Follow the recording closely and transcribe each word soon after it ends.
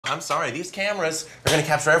I'm sorry. These cameras are gonna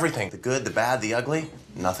capture everything. The good, the bad, the ugly.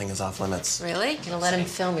 Nothing is off limits. Really? You're gonna let him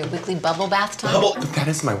film your weekly bubble bath time? Bubble? That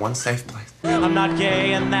is my one safe place. I'm not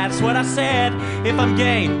gay, and that's what I said. If I'm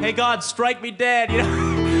gay, hey God, strike me dead, you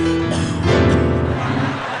know?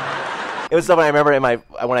 It was something I remember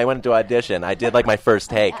when I went to audition, I did like my first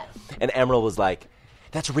take, and Emerald was like,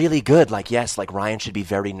 that's really good. Like, yes, like Ryan should be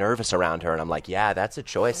very nervous around her. And I'm like, yeah, that's a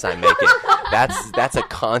choice I'm making. That's a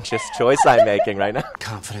conscious choice I'm making right now.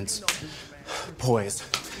 Confidence, poise,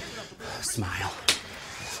 smile.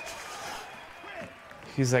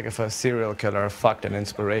 He's like if a serial killer fucked an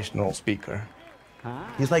inspirational speaker.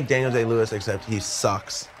 He's like Daniel Day-Lewis, except he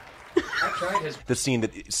sucks. The scene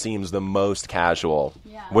that seems the most casual,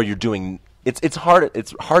 where you're doing, it's hard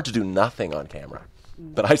to do nothing on camera.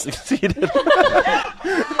 But I succeeded.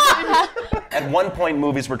 At one point,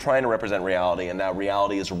 movies were trying to represent reality, and now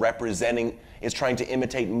reality is trying to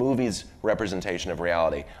imitate movies' representation of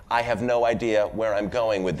reality. I have no idea where I'm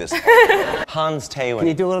going with this. Hans Theeuwen. Can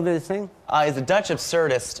you do a little bit of thing? He's a Dutch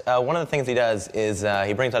absurdist. One of the things he does is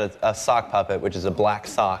he brings out a sock puppet, which is a black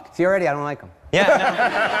sock. See, already I don't like him. Yeah, no.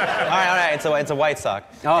 All right. It's a white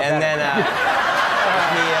sock. Oh, and better. then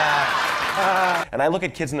And I look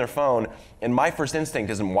at kids on their phone, and my first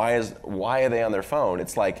instinct isn't why are they on their phone?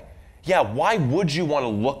 It's like, yeah, why would you want to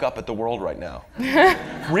look up at the world right now?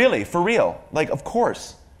 Really, for real. Like, of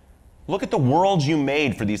course. Look at the world you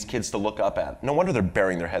made for these kids to look up at. No wonder they're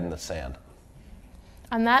burying their head in the sand.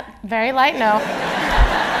 On that very light note.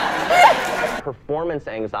 Performance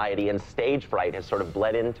anxiety and stage fright has sort of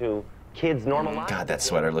bled into kids' normal lives. God, that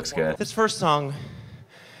sweater looks good. This first song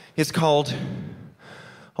is called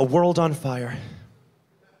A World on Fire.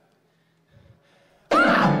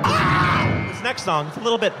 This next song is a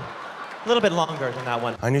little bit longer than that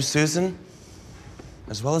one. I knew Susan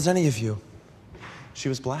as well as any of you. She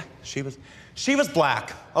was black. She was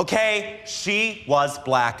black, okay? She was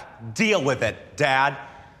black. Deal with it, Dad.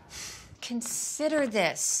 Consider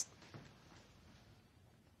this.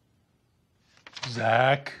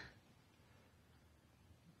 Zach.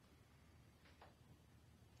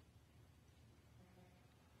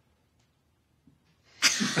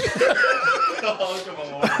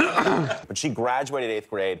 But she graduated 8th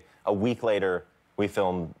grade. A week later, we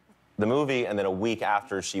filmed the movie, and then a week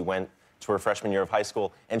after, she went to her freshman year of high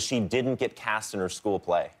school, and she didn't get cast in her school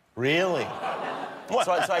play. Really?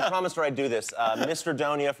 So I promised her I'd do this. Mr.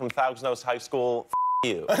 Donia from Thousand High School,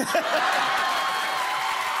 you.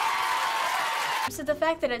 So the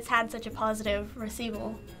fact that it's had such a positive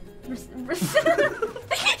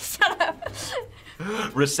Shut up.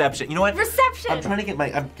 Reception. You know what? Reception. I'm trying to get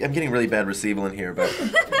I'm getting really bad receival in here, but...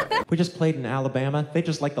 We just played in Alabama. They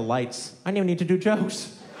just like the lights. I didn't even need to do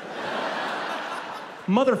jokes.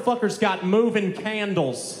 Motherfuckers got moving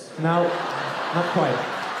candles. No, not quite.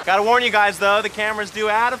 Gotta warn you guys, though, the cameras do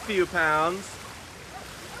add a few pounds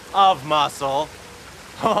of muscle.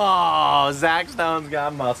 Oh, Zach Stone's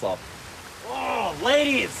got muscle. Oh,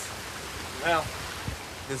 ladies! Well,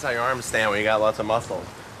 this is how your arms stand when you got lots of muscle.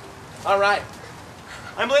 All right.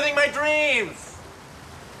 I'm living my dreams!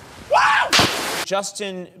 Wow!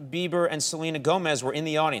 Justin Bieber and Selena Gomez were in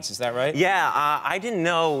the audience, is that right? Yeah, I didn't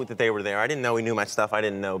know that they were there. I didn't know he knew my stuff. I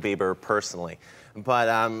didn't know Bieber personally. But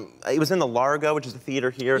it was in the Largo, which is a theater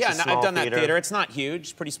here. It's Yeah, a small I've done that theater. It's not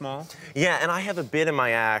huge, pretty small. Yeah, and I have a bit in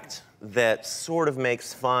my act that sort of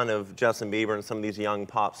makes fun of Justin Bieber and some of these young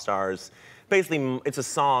pop stars. Basically, it's a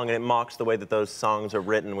song, and it mocks the way that those songs are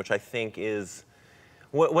written, which I think is...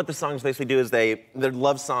 What the songs basically do is they're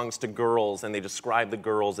love songs to girls, and they describe the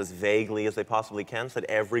girls as vaguely as they possibly can, so that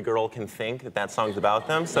every girl can think that that song's about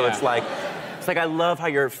them. So it's like I love how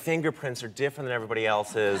your fingerprints are different than everybody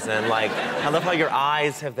else's, and like I love how your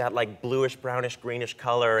eyes have that like bluish, brownish, greenish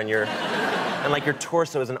color, and your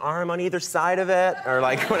torso has an arm on either side of it, or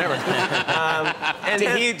like whatever.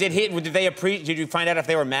 Did you find out if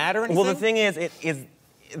they were mad or anything? Well, the thing is,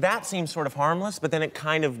 that seems sort of harmless, but then it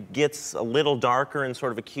kind of gets a little darker and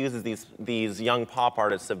sort of accuses these young pop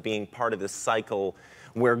artists of being part of this cycle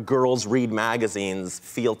where girls read magazines,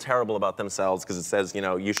 feel terrible about themselves because it says, you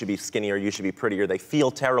know, you should be skinnier, you should be prettier. They feel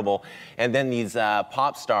terrible, and then these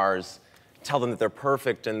pop stars tell them that they're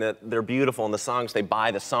perfect and that they're beautiful in the songs. They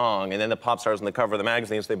buy the song, and then the pop stars on the cover of the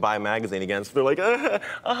magazines, they buy a magazine again. So they're like, and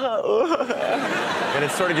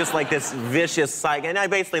it's sort of just like this vicious cycle. And I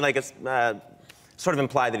basically like it's. Sort of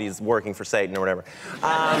imply that he's working for Satan or whatever.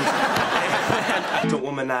 To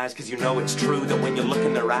womanize, because you know it's true that when you look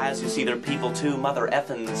in their eyes, you see they're people too. Mother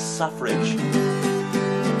effing suffrage.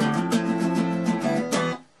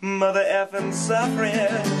 Mother effing suffrage.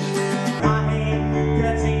 I hate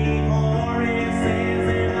dirty horses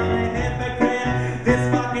and I'm a hypocrite.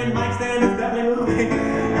 This fucking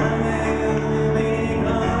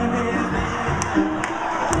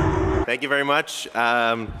Thank you very much.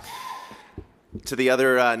 To the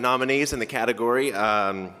other nominees in the category,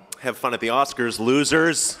 have fun at the Oscars,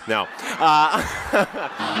 losers. No.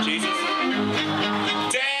 Jesus.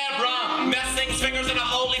 Deborah, Messing's fingers in a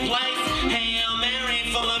holy place. Hail Mary,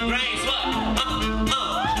 full of grace. What?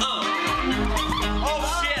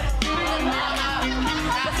 Oh, shit.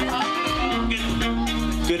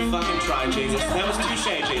 Good fucking try, Jesus. That was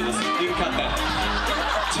touche, Jesus. You can cut that.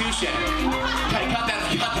 Touche. Hey, cut that.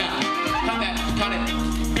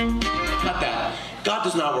 God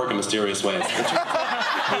does not work in mysterious ways. He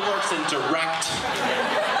works in direct,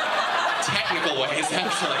 technical ways,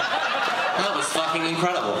 actually. That was fucking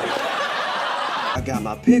incredible. I got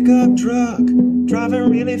my pickup truck,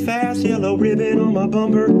 driving really fast, yellow ribbon on my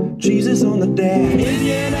bumper, Jesus on the dash.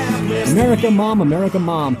 America,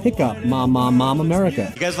 mom, pickup, mom,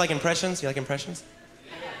 America. You guys like impressions? You like impressions?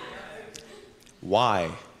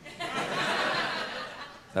 Why?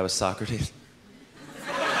 That was Socrates.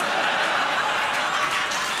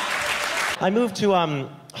 I moved to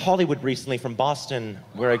Hollywood recently from Boston,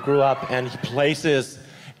 where I grew up, and places,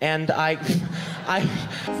 and I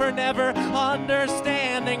For never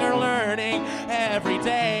understanding or learning, every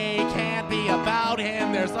day can't be about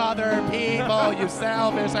him. There's other people, you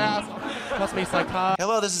selfish asshole. Must be psychotic.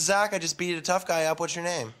 Hello, this is Zach. I just beat a tough guy up. What's your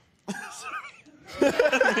name? You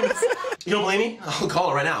don't believe me? I'll call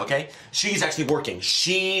her right now, okay? She's actually working.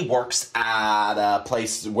 She works at a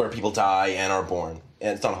place where people die and are born.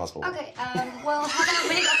 And it's not a hospital. Okay, well, how about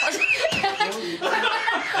we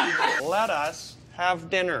go? Let us have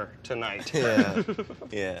dinner tonight. Yeah.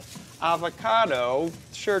 Yeah. Avocado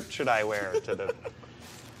shirt should I wear to the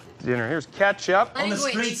dinner? Here's ketchup. On the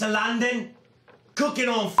streets of London, cooking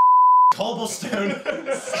on cobblestone.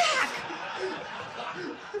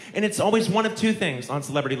 And it's always one of two things on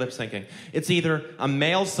celebrity lip syncing. It's either a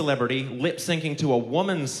male celebrity lip syncing to a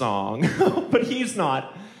woman's song, but he's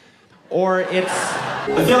not, or it's...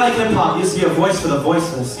 I feel like hip hop used to be a voice for the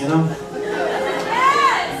voiceless, you know?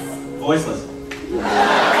 Yes! Voiceless.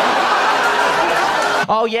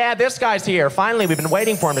 Oh yeah, this guy's here. Finally, we've been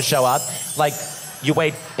waiting for him to show up. Like, you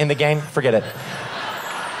wait in the game, forget it.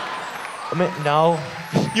 I mean, no,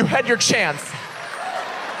 you had your chance.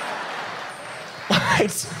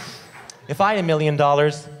 If I had $1 million,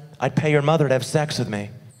 I'd pay your mother to have sex with me.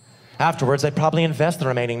 Afterwards, I'd probably invest the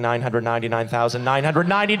remaining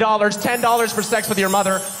 $999,990, $10 for sex with your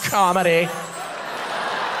mother. Comedy.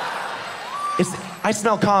 I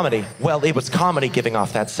smell comedy. Well, it was comedy giving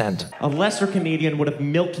off that scent. A lesser comedian would have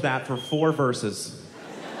milked that for 4 verses.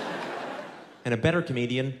 And a better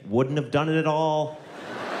comedian wouldn't have done it at all.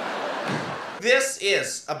 This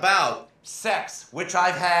is about sex, which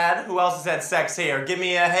I've had. Who else has had sex here? Give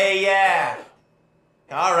me a hey yeah.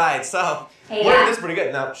 All right, so Hey, well, yeah. this is pretty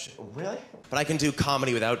good. No, really? But I can do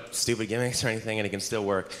comedy without stupid gimmicks or anything, and it can still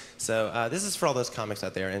work. So this is for all those comics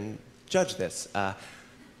out there, and judge this.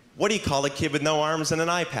 What do you call a kid with no arms and an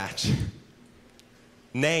eye patch?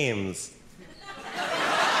 Names.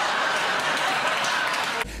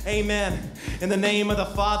 Amen. In the name of the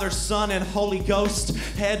Father, Son, and Holy Ghost,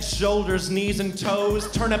 head, shoulders, knees, and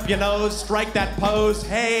toes, turn up your nose, strike that pose.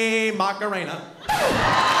 Hey, Macarena.